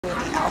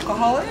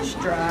alcohol is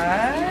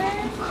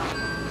dry.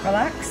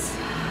 Relax.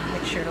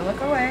 Make sure to look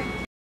away.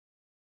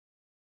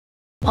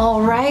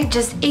 All right,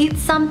 just ate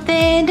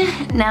something.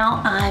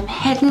 Now I'm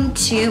heading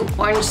to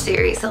Orange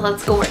Theory, so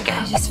let's go work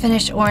out. I just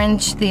finished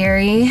Orange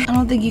Theory. I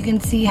don't think you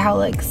can see how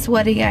like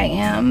sweaty I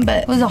am,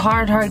 but it was a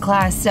hard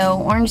class. So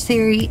Orange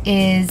Theory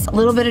is a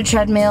little bit of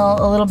treadmill,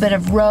 a little bit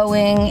of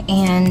rowing,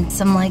 and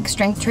some like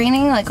strength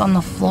training, like on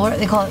the floor.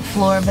 They call it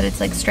floor, but it's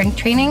like strength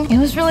training. It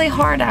was really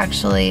hard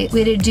actually.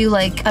 We had to do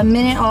like a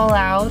minute all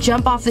out,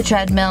 jump off the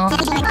treadmill.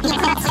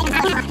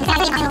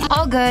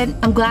 All good.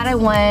 I'm glad I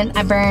went.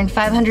 I burned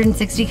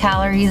 560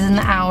 calories in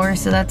the hour,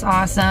 so that's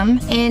awesome.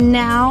 And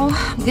now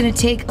I'm gonna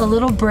take a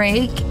little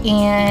break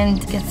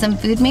and get some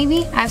food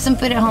maybe. I have some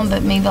food at home,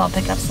 but maybe I'll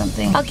pick up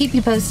something. I'll keep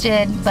you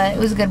posted, but it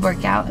was a good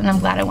workout and I'm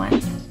glad I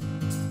went.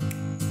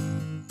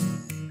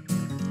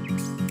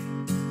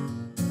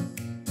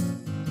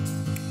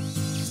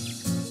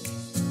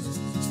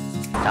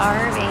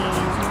 Starving.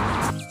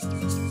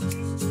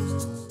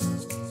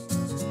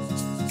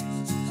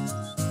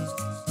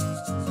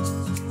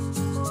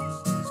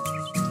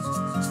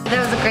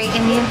 That was a great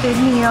Indian food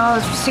meal. It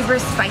was super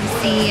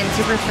spicy and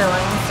super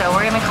filling. So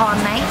we're gonna call it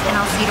a night and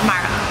I'll see you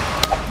tomorrow.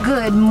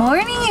 Good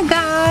morning, you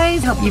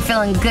guys. Hope you're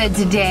feeling good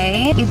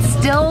today. It's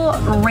still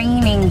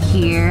raining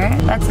here.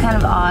 That's kind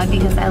of odd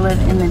because I live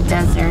in the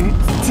desert.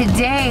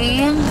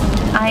 Today,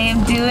 I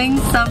am doing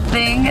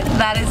something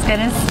that is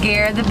gonna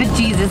scare the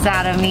bejesus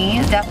out of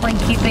me.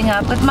 Definitely keeping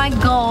up with my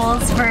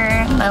goals for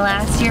my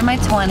last year, my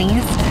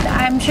 20s.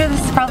 I'm sure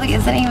this probably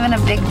isn't even a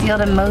big deal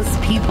to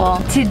most people.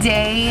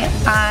 Today,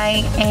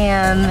 I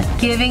am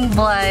giving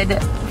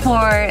blood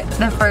for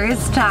the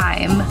first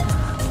time.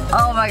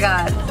 Oh my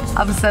God,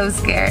 I'm so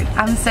scared.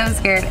 I'm so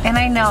scared. And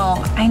I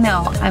know,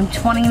 I'm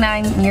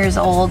 29 years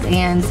old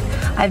and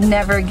I've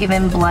never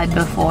given blood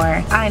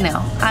before. I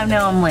know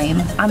I'm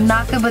lame. I'm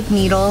not good with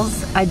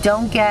needles. I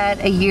don't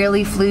get a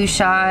yearly flu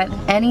shot.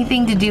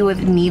 Anything to do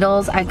with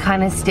needles, I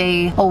kind of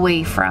stay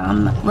away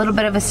from. A little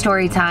bit of a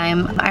story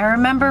time. I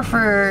remember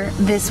for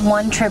this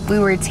one trip we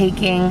were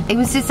taking, it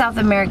was to South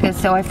America,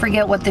 so I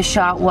forget what the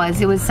shot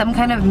was. It was some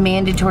kind of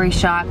mandatory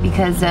shot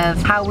because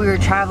of how we were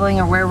traveling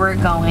or where we're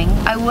going.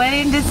 I went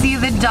in to see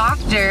the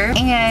doctor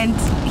and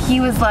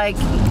he was like,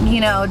 you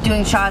know,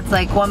 doing shots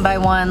like one by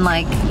one,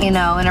 like, you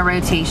know, in a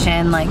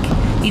rotation, like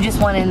you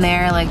just went in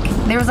there, like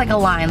there was like a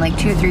line, like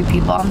 2 or 3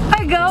 people.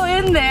 I go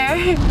in there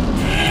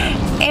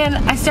and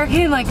I start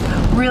getting like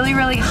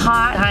really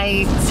hot.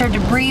 I start to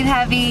breathe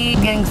heavy,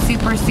 getting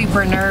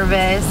super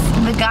nervous.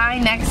 The guy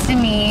next to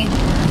me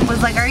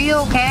was like, "Are you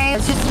okay?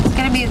 It's just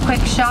gonna be a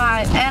quick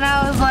shot." And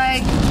I was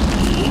like,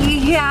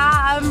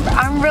 yeah,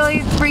 I'm really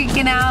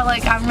freaking out.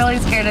 Like, I'm really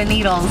scared of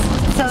needles.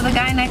 So the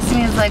guy next to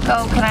me is like,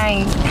 "Oh, can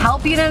I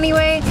help you in any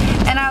way?"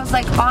 And I was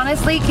like,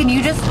 "Honestly, can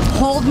you just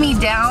hold me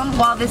down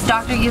while this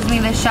doctor gives me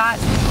this shot?"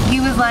 He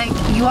was like,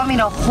 "You want me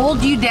to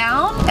hold you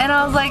down?" And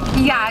I was like,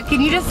 "Yeah,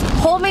 can you just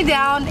hold me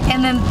down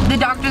and then the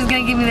doctor's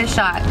gonna give me the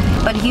shot?"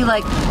 But he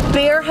like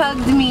bear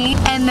hugged me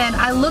and then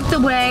I looked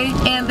away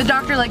and the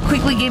doctor like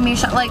quickly gave me a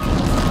shot. Like,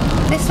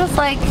 this was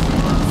like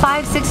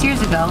 5-6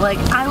 years ago. Like,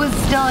 I was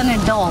still an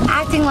adult,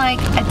 acting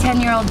like a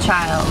 10-year-old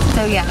child.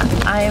 So yeah,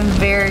 I am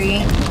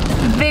very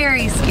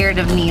scared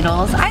of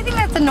needles. I think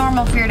that's a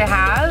normal fear to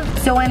have.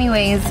 So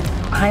anyways,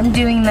 I'm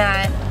doing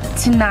that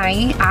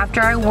tonight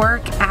after I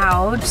work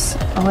out.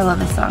 Oh, I love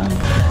this song.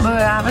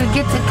 But I would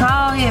get to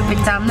call you every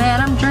time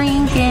that I'm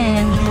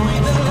drinking.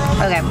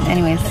 Okay,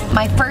 anyways,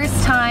 my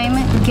first time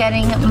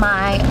getting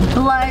my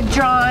blood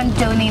drawn,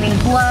 donating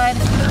blood.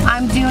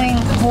 I'm doing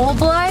whole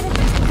blood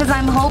because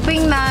I'm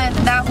hoping that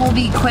that will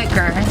be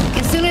quicker.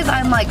 As soon as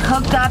I'm like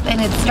hooked up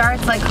and it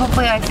starts, like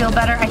hopefully I feel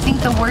better. I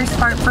think the worst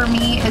part for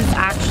me is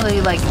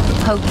actually like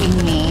poking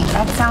me.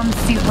 That sounds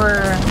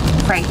super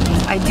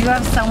frightening. I do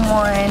have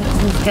someone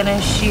who's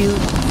gonna shoot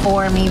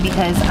for me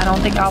because I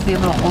don't think I'll be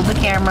able to hold the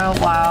camera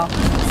while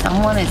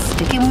someone is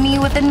sticking me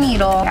with a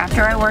needle.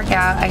 After I work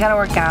out, I gotta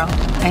work out.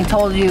 I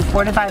told you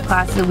 4 to 5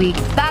 classes a week.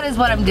 That is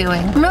what I'm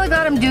doing. I'm really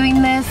glad I'm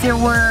doing this. There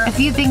were a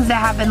few things that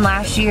happened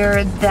last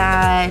year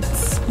that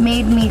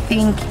made me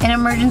think in an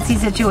emergency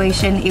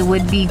situation it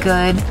would be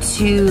good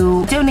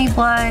to donate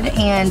blood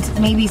and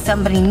maybe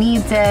somebody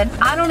needs it.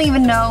 I don't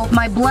even know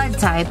my blood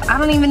type. I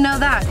don't even know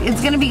that.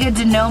 It's gonna be good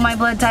to know my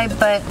blood type,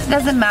 but it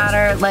doesn't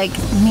matter. Like,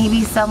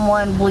 maybe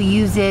someone will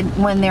use it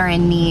when they're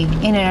in need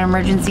in an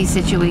emergency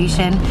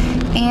situation.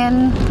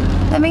 And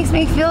that makes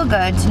me feel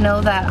good to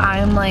know that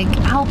I'm like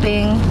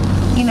helping,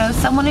 you know,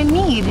 someone in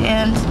need.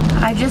 And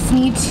I just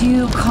need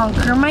to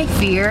conquer my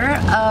fear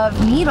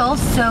of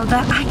needles so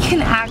that I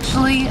can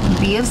actually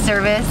be of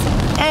service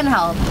and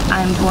help.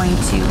 I'm going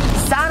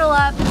to saddle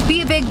up,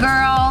 be a big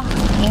girl,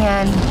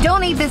 and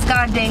donate this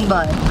goddamn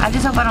blood. I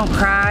just hope I don't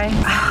cry.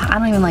 I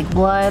don't even like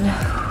blood.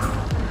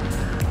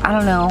 I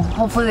don't know.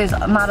 Hopefully there's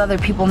not other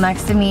people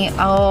next to me.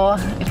 Oh,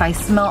 if I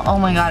smell, oh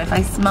my God, if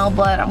I smell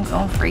blood, I'm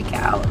gonna freak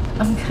out.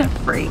 I'm gonna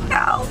freak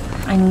out.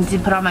 I need to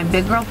put on my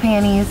big girl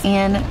panties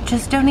and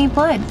just donate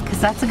blood, because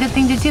that's a good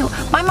thing to do.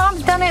 My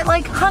mom's done it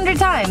like 100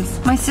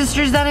 times. My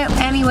sister's done it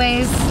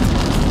anyways.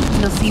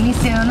 You'll see me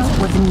soon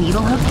with a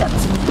needle hooked up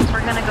to me.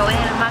 We're gonna go in.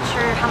 I'm not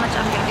sure how much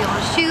I'm gonna be able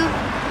to shoot,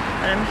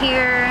 but I'm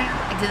here.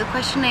 I did the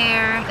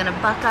questionnaire. I'm gonna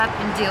buck up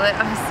and do it.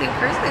 I'm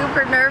super,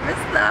 super nervous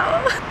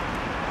though.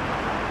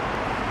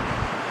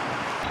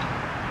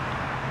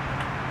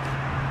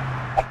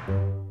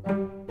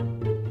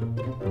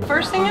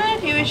 First thing I'm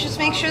gonna do is just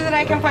make sure that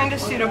I can find a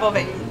suitable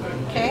vein.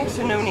 Okay,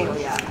 so no needle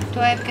yet.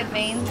 Do I have good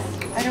veins?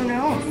 I don't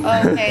know.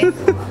 Oh, okay.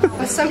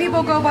 But some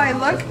people go by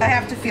look, I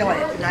have to feel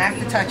it, and I have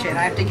to touch it.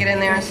 I have to get in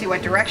there and see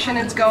what direction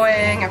it's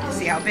going, I have to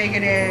see how big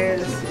it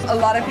is. A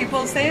lot of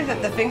people say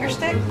that the finger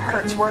stick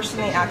hurts worse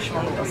than the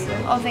actual needle stick.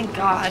 Oh, thank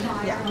God.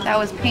 Yeah. That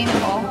was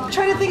painful.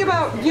 Try to think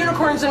about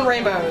unicorns and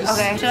rainbows.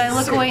 Okay, should I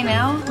look away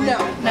now? No.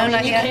 No,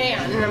 not you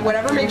yet. You can,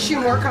 whatever makes you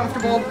more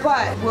comfortable,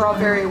 but we're all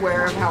very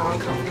aware of how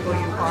uncomfortable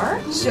you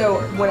are.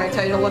 So when I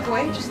tell you to look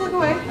away, just look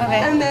away. Okay.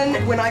 And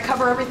then when I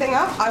cover everything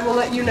up, I will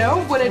let you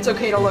know when it's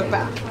okay to look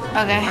back.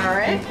 Okay. All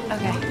right?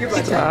 Okay. You're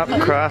good. Stop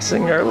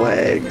crossing our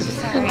legs.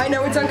 Sorry. I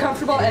know it's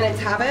uncomfortable and it's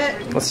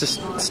habit. Let's just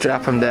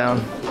strap them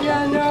down.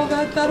 Yeah, no,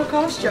 that'll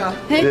cost you.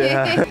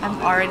 Yeah.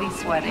 I'm already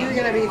sweating. You're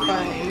gonna be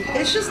fine.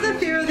 It's just the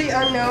fear of the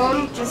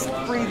unknown. Just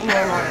breathe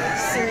normally.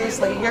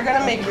 Seriously, you're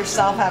gonna make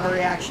yourself have a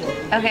reaction.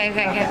 Okay.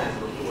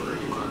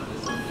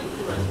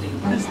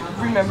 Just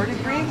remember to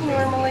breathe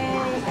normally,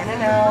 in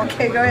and out.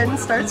 Okay, go ahead and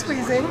start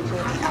squeezing.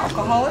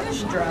 Alcohol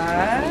is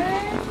dry.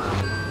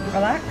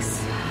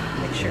 Relax.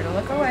 Make sure to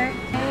look away.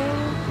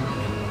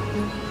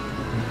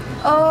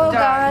 Oh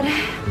Done. God.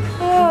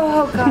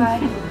 Oh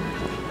God.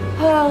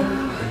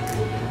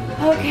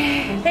 Oh.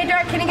 Okay. Hey,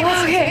 Doc, can you give me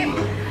some tape?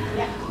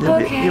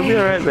 You'll be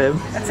alright, babe.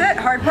 That's it.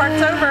 Hard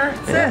part's over.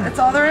 That's it. That's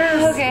all there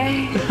is.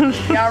 Okay.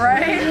 You all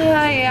right?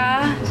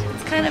 Yeah.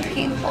 It's kind of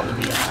painful to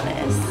be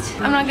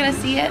honest. I'm not gonna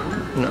see it.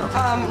 No.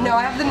 No,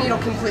 I have the needle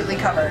completely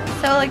covered.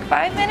 So like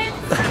 5 minutes?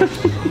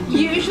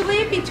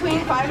 Usually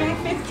between 5 and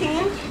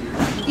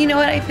 15. You know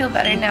what? I feel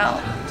better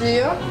now. Do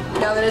you?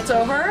 Now that it's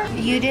over?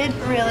 You did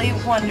really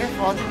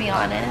wonderful, to be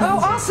honest. Oh,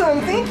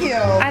 awesome. Thank you.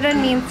 I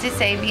don't mean to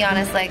say be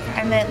honest, like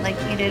I meant like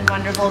you did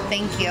wonderful,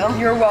 thank you.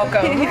 You're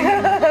welcome.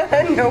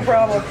 No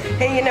problem.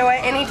 Hey, you know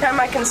what? Anytime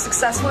I can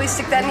successfully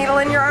stick that needle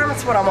in your arm,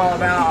 it's what I'm all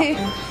about.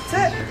 That's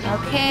it.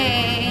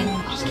 Okay.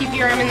 Just keep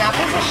your arm in that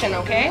position,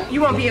 okay? You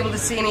won't be able to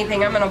see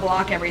anything. I'm gonna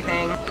block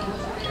everything.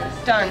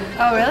 Done.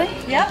 Oh, really?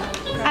 Yep.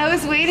 I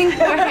was waiting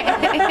for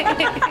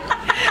it.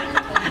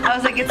 I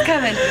was like, it's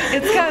coming,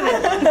 it's coming,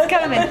 it's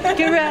coming.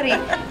 Get ready.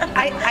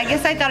 I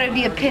guess I thought it'd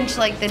be a pinch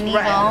like the needle.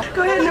 Right.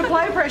 Go ahead and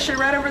apply pressure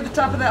right over the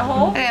top of that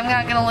hole. Okay, I'm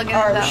not gonna look at it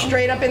Arm though.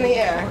 straight up in the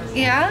air.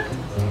 Yeah?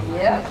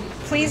 Yep.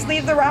 Please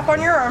leave the wrap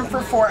on your arm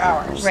for 4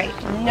 hours. Right.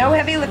 No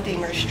heavy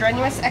lifting or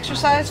strenuous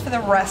exercise for the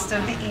rest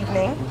of the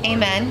evening.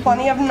 Amen.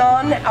 Plenty of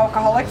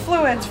non-alcoholic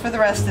fluids for the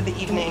rest of the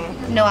evening.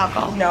 No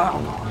alcohol. No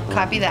alcohol.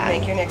 Copy that.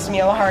 Make your next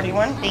meal a hearty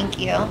one. Thank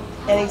you.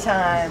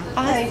 Anytime.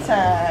 Awesome.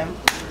 Anytime.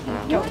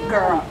 Go,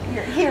 girl.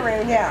 You're here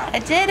right now. I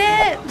did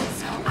it.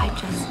 So I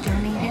just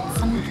donated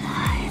some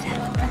blood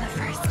for the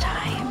first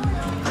time.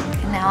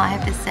 And now I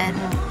have to sit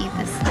and eat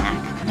this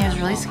snack. And it was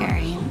really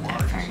scary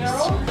at first.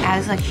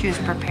 As like she was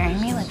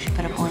preparing me, like she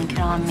put a blanket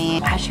on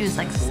me. As she was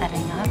like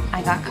setting up,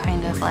 I got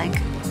kind of like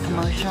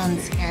emotional and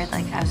scared,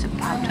 like I was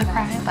about to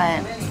cry,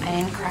 but I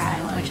didn't cry,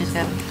 which is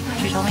good.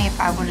 She told me if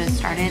I would have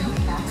started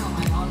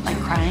like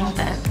crying,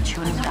 that she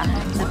would have done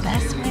it. The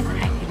best way that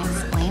I can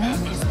explain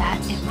it is that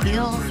it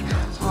feels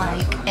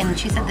like, and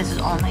she said this is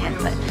all in my head,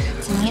 but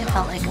to me it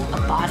felt like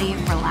a body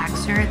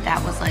relaxer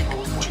that was like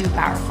too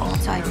powerful.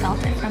 So I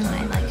felt it from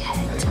my like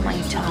head to my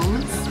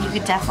toes. You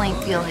could definitely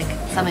feel like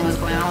something was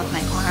going on with my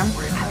arm.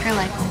 After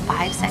like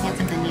 5 seconds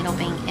of the needle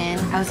being in,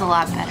 I was a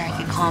lot better. I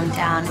could calm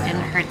down. It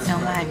didn't hurt so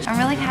much. I'm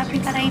really happy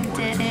that I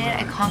did it.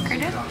 I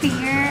conquered a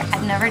fear.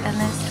 I've never done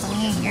this.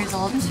 28 years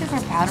old. I'm super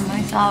proud of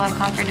myself. I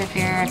conquered a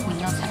fear of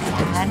needles that I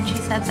had. And she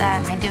said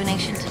that my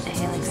donation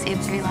today like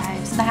saved 3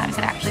 lives. That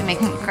could actually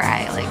make me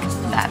cry. Like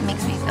that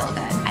makes me feel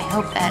good. I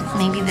hope that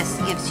maybe this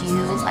gives you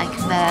like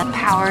the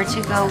power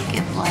to go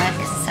give blood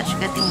because it's such a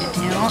good thing to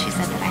do. She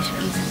said that I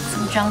should eat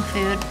some junk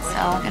food, so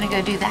I'm gonna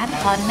go do that and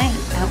call it a night.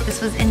 I hope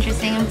this was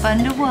interesting and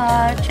fun to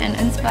watch and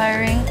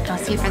inspiring. I'll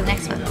see you for the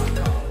next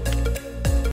one.